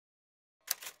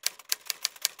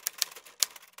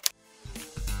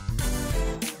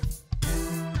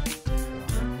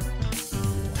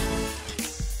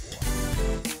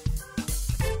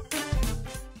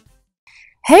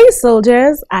Hey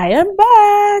soldiers, I am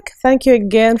back. Thank you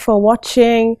again for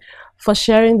watching, for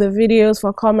sharing the videos,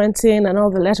 for commenting, and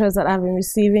all the letters that I've been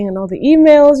receiving and all the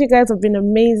emails. You guys have been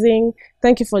amazing.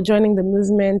 Thank you for joining the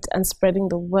movement and spreading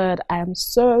the word. I am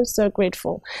so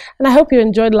grateful. And I hope you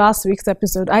enjoyed last week's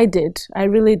episode. I did. I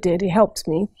really did. It helped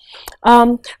me.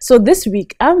 So this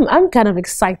week, I'm kind of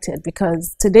excited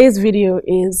because today's video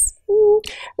is,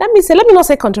 let me not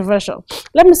say controversial.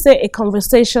 Let me say a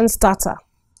conversation starter.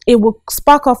 It will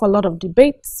spark off a lot of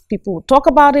debates. People will talk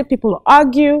about it. People will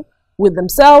argue with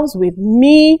themselves, with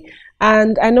me,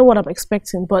 and I know what I'm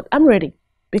expecting, but I'm ready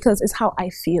because it's how I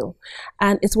feel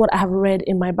and it's what I have read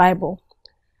in my Bible.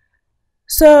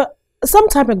 So some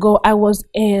time ago, I was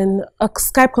in a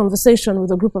Skype conversation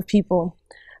with a group of people,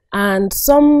 and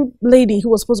some lady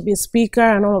who was supposed to be a speaker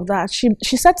and all of that,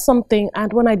 she said something,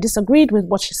 and when I disagreed with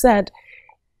what she said,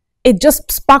 it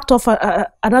just sparked off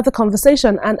another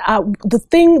conversation, and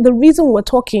the reason we were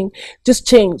talking just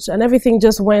changed, and everything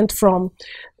just went from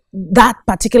that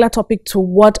particular topic to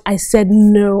what I said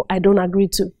no, I don't agree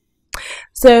to.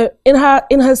 So in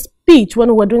her speech when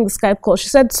we were doing the Skype call, she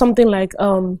said something like,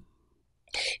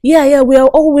 yeah, we are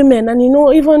all women, and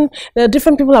even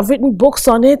different people have written books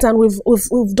on it, and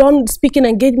we've done speaking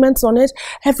engagements on it.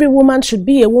 Every woman should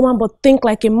be a woman but think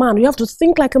like a man. You have to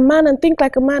think like a man and think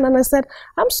like a man. And I said,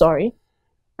 I'm sorry,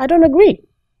 I don't agree.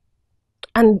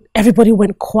 And everybody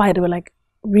went quiet. They were like,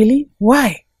 really?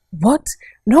 Why? What?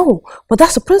 No, but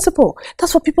that's the principle.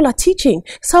 That's what people are teaching.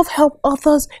 Self-help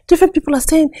authors, different people are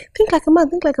saying, think like a man,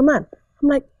 think like a man. I'm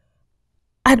like,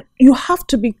 you have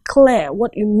to be clear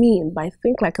what you mean by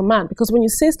think like a man, because when you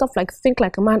say stuff like think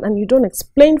like a man and you don't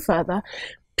explain further,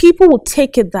 people will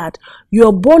take it that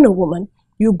you're born a woman,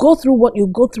 you go through what you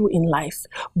go through in life,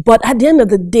 but at the end of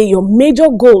the day, your major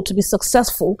goal to be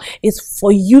successful is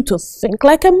for you to think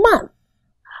like a man.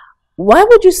 Why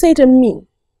would you say to me,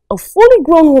 a fully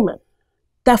grown woman,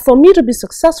 that for me to be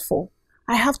successful,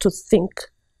 I have to think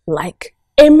like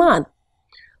a man?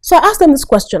 So I asked them this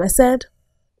question. I said,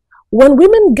 when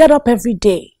women get up every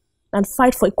day and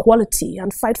fight for equality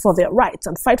and fight for their rights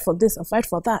and fight for this and fight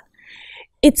for that,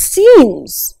 it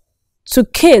seems to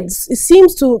kids, it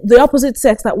seems to the opposite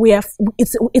sex that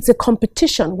it's a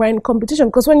competition. We're in competition,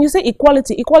 because when you say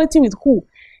equality with who?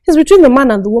 It's between the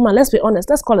man and the woman. Let's be honest.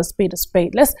 Let's call a spade a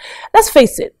spade. Let's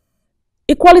face it.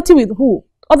 Equality with who?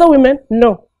 Other women?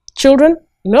 No. Children?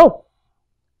 No.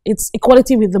 It's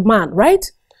equality with the man,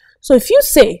 right? So if you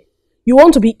say you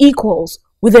want to be equals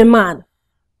with a man,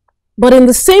 but in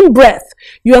the same breath,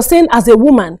 you are saying as a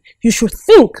woman, you should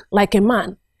think like a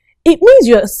man, it means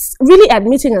you're really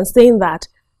admitting and saying that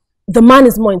the man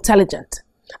is more intelligent.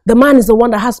 The man is the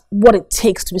one that has what it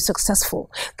takes to be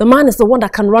successful. The man is the one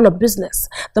that can run a business.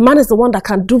 The man is the one that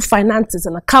can do finances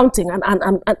and accounting. And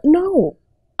no,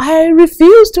 I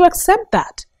refuse to accept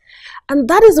that. And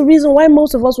that is the reason why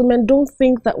most of us women don't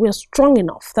think that we're strong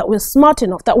enough, that we're smart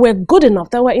enough, that we're good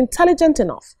enough, that we're intelligent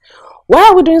enough. Why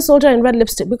are we doing soldier in red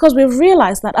lipstick? Because we've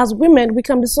realized that as women, we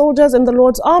can be soldiers in the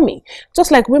Lord's army,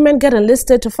 just like women get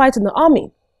enlisted to fight in the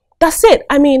army. That's it.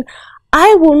 I mean,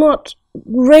 I will not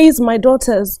raise my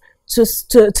daughters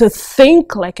to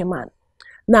think like a man.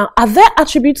 Now, are there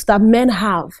attributes that men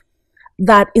have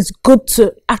that is good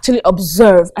to actually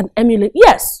observe and emulate?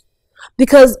 Yes,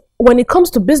 because when it comes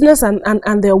to business and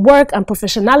their work and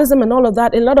professionalism and all of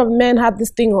that, a lot of men have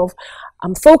this thing of,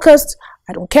 I'm focused,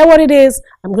 I don't care what it is,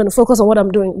 I'm going to focus on what I'm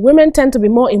doing. Women tend to be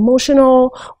more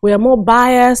emotional, we are more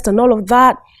biased and all of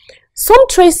that. Some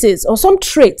traits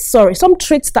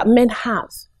that men have,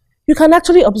 you can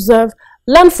actually observe,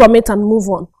 learn from it and move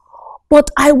on. But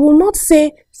I will not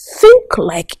say, think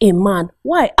like a man.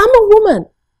 Why? I'm a woman.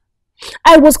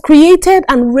 I was created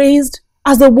and raised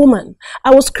as a woman.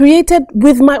 I was created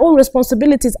with my own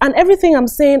responsibilities, and everything I'm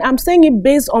saying it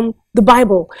based on the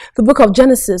Bible, the book of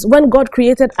Genesis, when God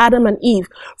created Adam and Eve,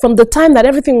 from the time that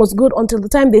everything was good until the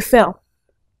time they fell,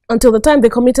 until the time they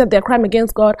committed their crime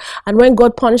against God, and when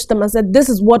God punished them and said, this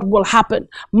is what will happen.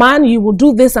 Man, you will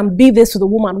do this and be this to the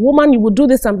woman. Woman, you will do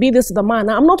this and be this to the man.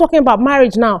 Now, I'm not talking about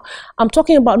marriage now. I'm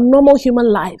talking about normal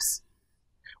human lives.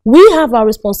 We have our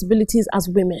responsibilities as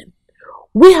women.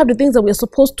 We have the things that we're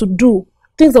supposed to do,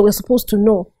 things that we're supposed to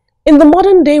know. In the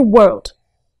modern day world,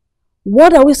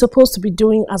 what are we supposed to be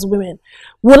doing as women?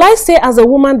 Will I say as a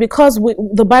woman, because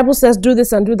the Bible says do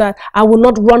this and do that, I will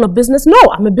not run a business? No,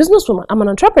 I'm a businesswoman. I'm an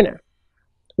entrepreneur.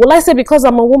 Will I say because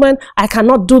I'm a woman, I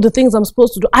cannot do the things I'm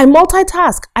supposed to do? I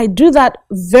multitask. I do that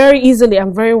very easily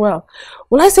and very well.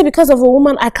 Will I say because of a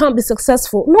woman, I can't be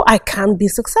successful? No, I can be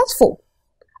successful.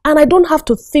 And I don't have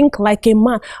to think like a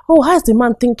man. Oh, how's the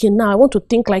man thinking now? I want to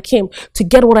think like him to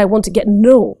get what I want to get.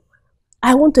 No.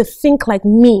 I want to think like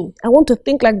me. I want to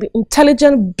think like the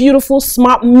intelligent, beautiful,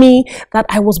 smart me that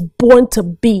I was born to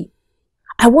be.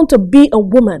 I want to be a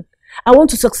woman. I want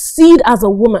to succeed as a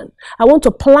woman. I want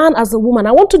to plan as a woman.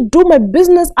 I want to do my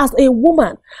business as a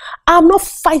woman. I'm not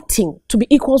fighting to be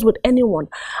equals with anyone.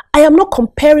 I am not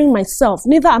comparing myself.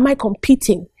 Neither am I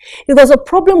competing. If there's a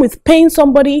problem with paying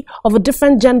somebody of a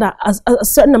different gender a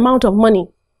certain amount of money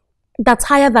that's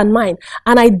higher than mine,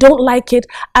 and I don't like it,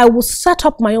 I will set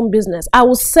up my own business. I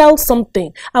will sell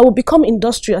something. I will become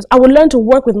industrious. I will learn to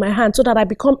work with my hands so that I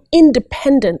become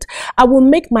independent. I will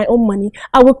make my own money.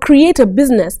 I will create a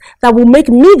business that will make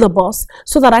me the boss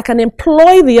so that I can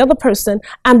employ the other person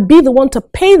and be the one to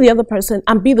pay the other person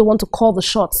and be the one to call the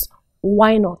shots.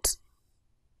 Why not?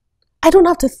 I don't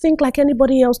have to think like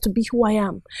anybody else to be who I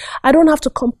am. I don't have to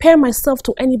compare myself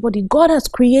to anybody. God has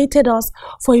created us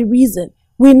for a reason.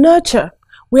 We nurture,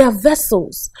 we are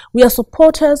vessels, we are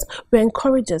supporters, we are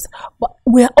encouragers, but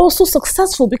we are also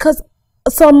successful because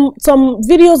some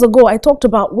videos ago I talked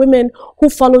about women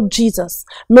who followed Jesus,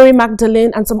 Mary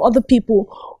Magdalene and some other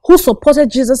people who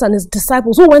supported Jesus and his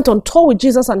disciples, who went on tour with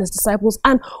Jesus and his disciples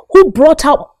and who brought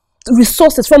out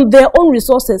resources from their own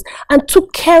resources and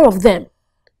took care of them.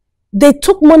 They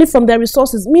took money from their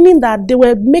resources, meaning that they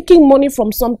were making money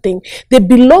from something. They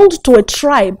belonged to a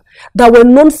tribe that were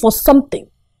known for something.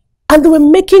 And they were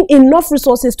making enough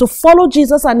resources to follow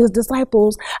Jesus and his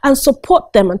disciples and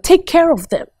support them and take care of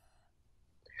them.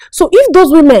 So if those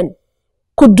women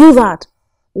could do that,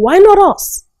 why not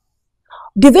us?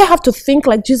 Did they have to think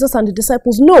like Jesus and the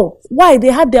disciples? No. Why?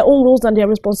 They had their own roles and their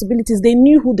responsibilities. They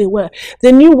knew who they were.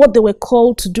 They knew what they were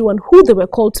called to do and who they were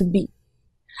called to be.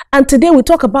 And today we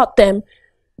talk about them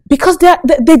because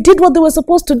they did what they were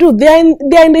supposed to do. They are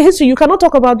in the history. You cannot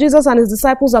talk about Jesus and his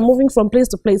disciples and moving from place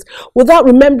to place without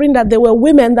remembering that there were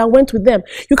women that went with them.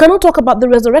 You cannot talk about the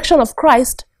resurrection of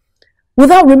Christ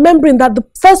without remembering that the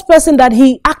first person that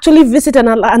he actually visited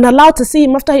and allowed to see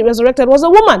him after he resurrected was a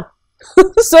woman.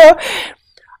 So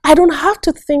I don't have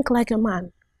to think like a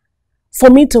man for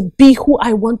me to be who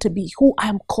I want to be, who I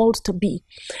am called to be.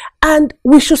 And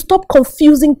we should stop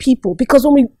confusing people, because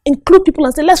when we include people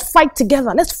and say, let's fight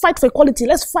together, let's fight for equality,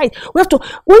 let's fight. We have to,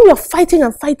 when you're fighting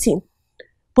and fighting,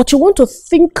 but you want to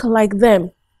think like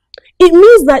them, it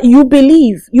means that you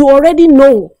believe, you already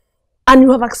know, and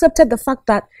you have accepted the fact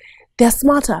that they're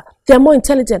smarter, they're more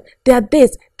intelligent, they're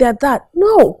this, they're that.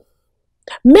 No.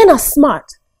 Men are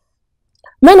smart.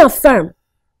 Men are firm.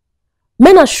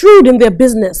 Men are shrewd in their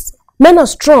business. Men are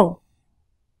strong.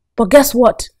 But guess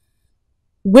what?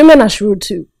 Women are shrewd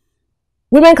too.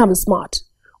 Women can be smart.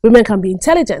 Women can be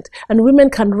intelligent. And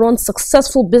women can run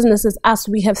successful businesses, as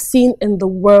we have seen in the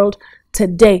world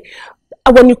today.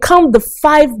 When you count the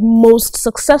 5 most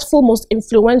successful, most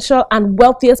influential, and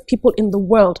wealthiest people in the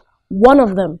world, one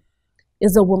of them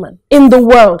is a woman. In the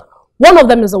world, one of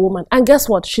them is a woman. And guess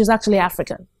what? She's actually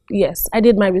African. Yes, I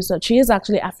did my research. She is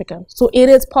actually African. So it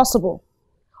is possible.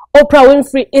 Oprah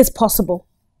Winfrey is possible.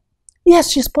 Yes,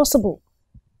 she's possible.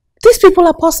 These people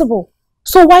are possible.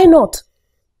 So why not?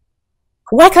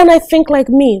 Why can't I think like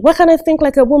me? Why can't I think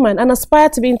like a woman and aspire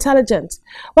to be intelligent?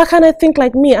 Why can't I think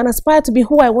like me and aspire to be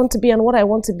who I want to be and what I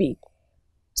want to be?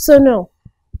 So no,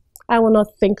 I will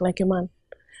not think like a man.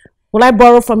 Will I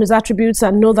borrow from his attributes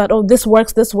and know that, oh, this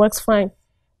works, fine.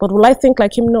 But will I think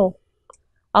like him? No.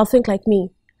 I'll think like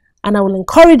me. And I will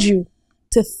encourage you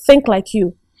to think like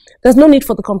you. There's no need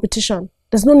for the competition.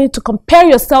 There's no need to compare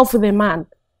yourself with a man.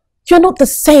 You're not the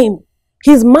same.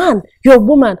 He's man, you're a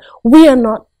woman. We are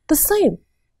not the same.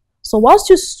 So whilst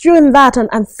you stew in that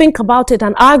and think about it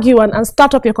and argue and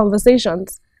start up your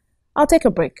conversations, I'll take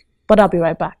a break, but I'll be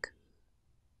right back.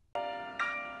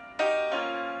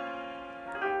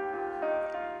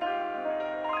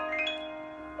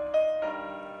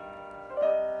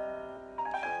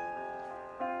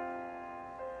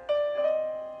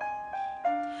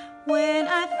 When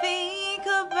I think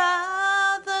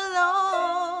about the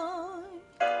Lord,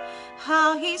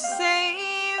 how he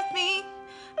saved me,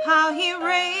 how he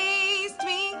raised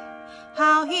me,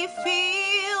 how he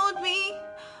filled me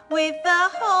with the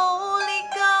Holy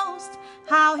Ghost,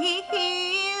 how he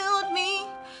healed me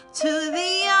to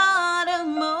the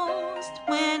uttermost.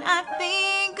 When I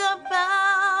think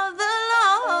about the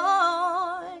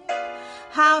Lord,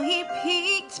 how he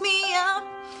picked me up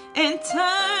and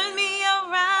turned me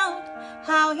around,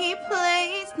 how he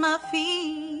placed my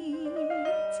feet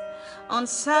on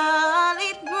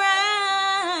solid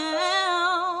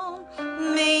ground,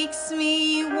 makes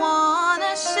me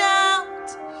wanna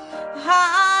shout,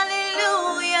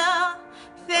 hallelujah,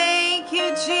 thank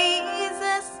you,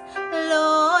 Jesus,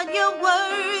 Lord, you're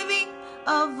worthy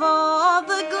of all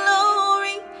the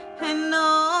glory and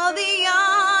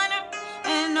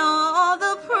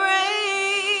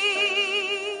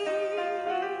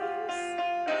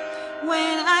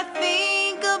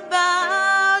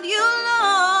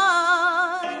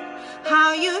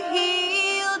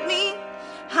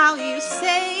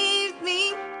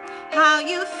how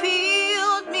you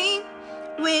filled me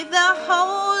with the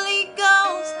Holy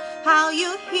Ghost, how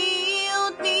you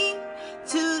healed me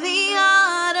to the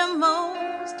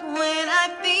uttermost. When I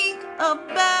think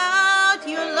about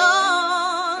you,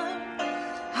 Lord,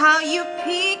 how you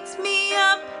picked me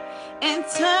up and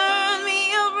turned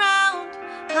me around,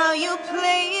 how you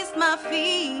placed my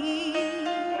feet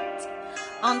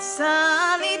on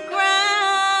solid ground,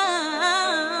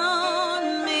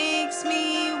 makes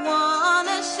me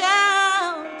wanna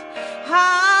shout,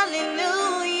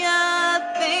 hallelujah.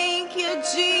 Thank you,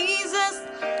 Jesus.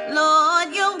 Lord,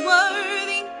 you're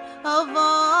worthy of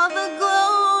all the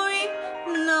glory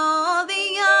and all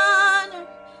the honor,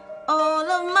 all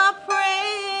of my praise.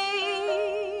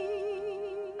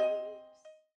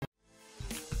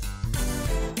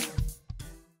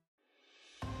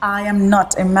 I am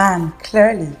not a man,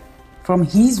 clearly. From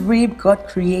his rib, God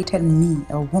created me,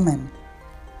 a woman.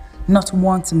 Not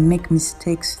one to make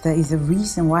mistakes, there is a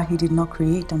reason why he did not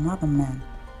create another man.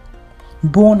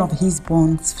 Bone of his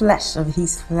bones, flesh of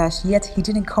his flesh, yet he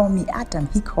didn't call me Adam,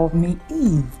 he called me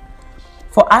Eve.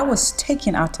 For I was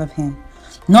taken out of him,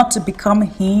 not to become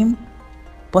him,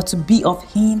 but to be of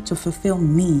him, to fulfill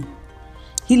me.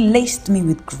 He laced me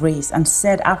with grace and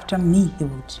said after me he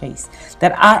will chase,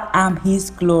 that I am his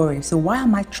glory. So why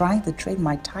am I trying to trade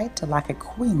my title like a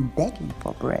queen begging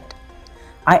for bread?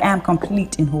 I am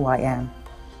complete in who I am.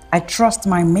 I trust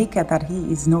my maker that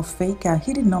he is no faker.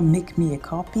 He did not make me a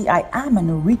copy. I am an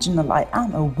original. I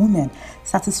am a woman,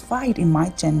 satisfied in my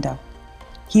gender.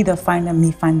 He that findeth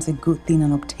me finds a good thing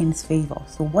and obtains favor.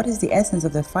 So what is the essence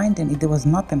of the finding if there was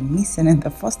nothing missing in the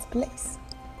first place?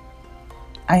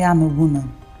 I am a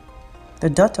woman, the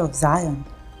daughter of Zion.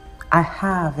 I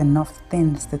have enough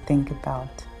things to think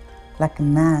about. Like a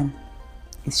man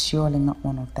is surely not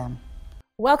one of them.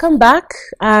 Welcome back,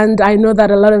 and I know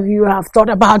that a lot of you have thought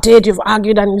about it, you've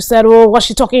argued and you said, oh, what's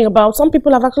she talking about? Some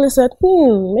people have actually said,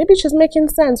 maybe she's making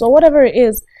sense, or whatever it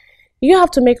is. You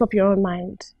have to make up your own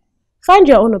mind. Find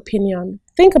your own opinion.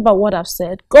 Think about what I've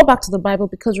said. Go back to the Bible,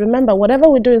 because remember, whatever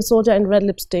we do in Soldier and Red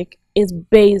Lipstick is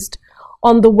based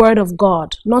on the word of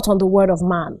God, not on the word of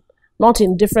man. Not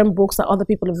in different books that other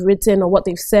people have written or what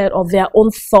they've said or their own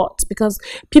thoughts, because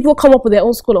people come up with their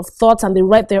own school of thoughts and they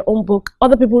write their own book.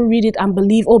 Other people read it and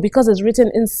believe, oh, because it's written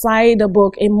inside the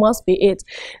book, it must be it.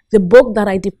 The book that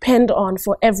I depend on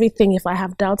for everything, if I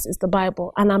have doubts, is the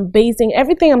Bible. And I'm basing,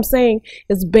 everything I'm saying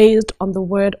is based on the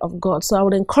word of God. So I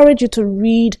would encourage you to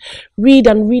read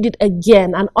and read it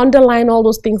again and underline all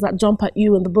those things that jump at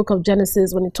you in the book of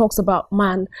Genesis when it talks about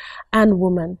man and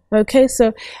woman. Okay,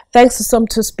 so thanks to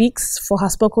Somto Speaks for her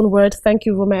spoken word. Thank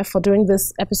you, Rome, for doing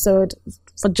this episode,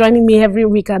 for joining me every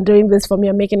week and doing this for me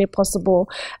and making it possible.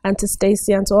 And to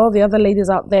Stacey and to all the other ladies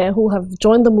out there who have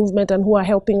joined the movement and who are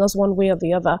helping us one way or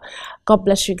the other. God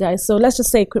bless you guys. So let's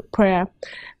just say a quick prayer.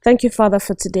 Thank you, Father,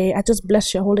 for today. I just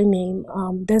bless your holy name.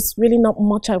 There's really not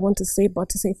much I want to say, but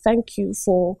to say thank you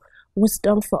for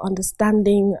wisdom, for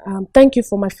understanding. Thank you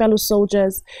for my fellow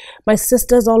soldiers, my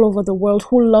sisters all over the world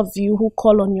who love you, who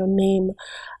call on your name.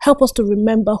 Help us to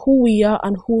remember who we are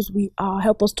and whose we are.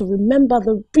 Help us to remember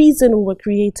the reason we were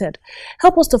created.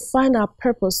 Help us to find our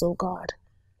purpose, oh God.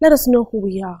 Let us know who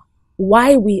we are,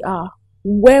 why we are,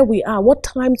 where we are, what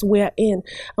times we're in,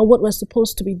 and what we're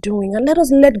supposed to be doing. And let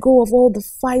us let go of all the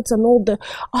fights and all the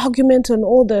argument and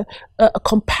all the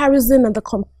comparison and the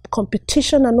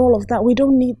competition and all of that. We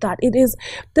don't need that.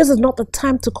 This is not the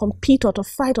time to compete or to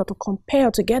fight or to compare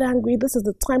or to get angry. This is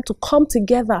the time to come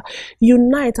together,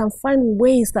 unite, and find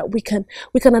ways that we can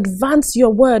advance your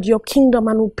word, your kingdom,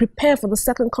 and we'll prepare for the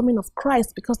second coming of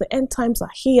Christ, because the end times are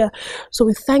here. So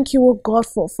we thank you, oh God,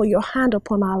 for your hand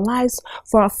upon our lives,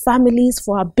 for our families,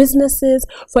 for our businesses,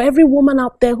 for every woman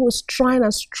out there who is trying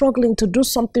and struggling to do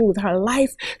something with her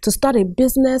life, to start a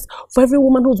business, for every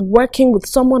woman who's working with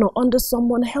someone or under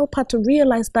someone. Help her to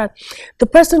realize that the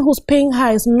person who's paying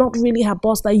her is not really her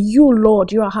boss, that you,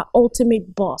 Lord, you are her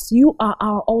ultimate boss. You are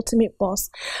our ultimate boss.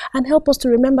 And help us to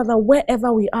remember that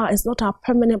wherever we are is not our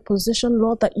permanent position,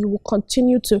 Lord, that you will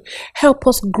continue to help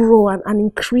us grow and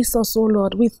increase us, oh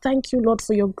Lord. We thank you, Lord,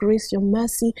 for your grace, your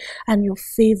mercy, and your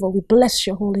favor. We bless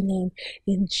your holy name.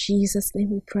 In Jesus' name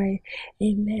we pray.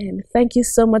 Amen. Thank you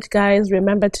so much, guys.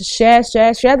 Remember to share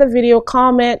the video,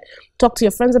 comment, talk to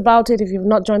your friends about it. If you've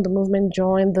not joined the movement,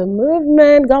 join the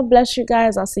movement. God bless you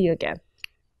guys. I'll see you again.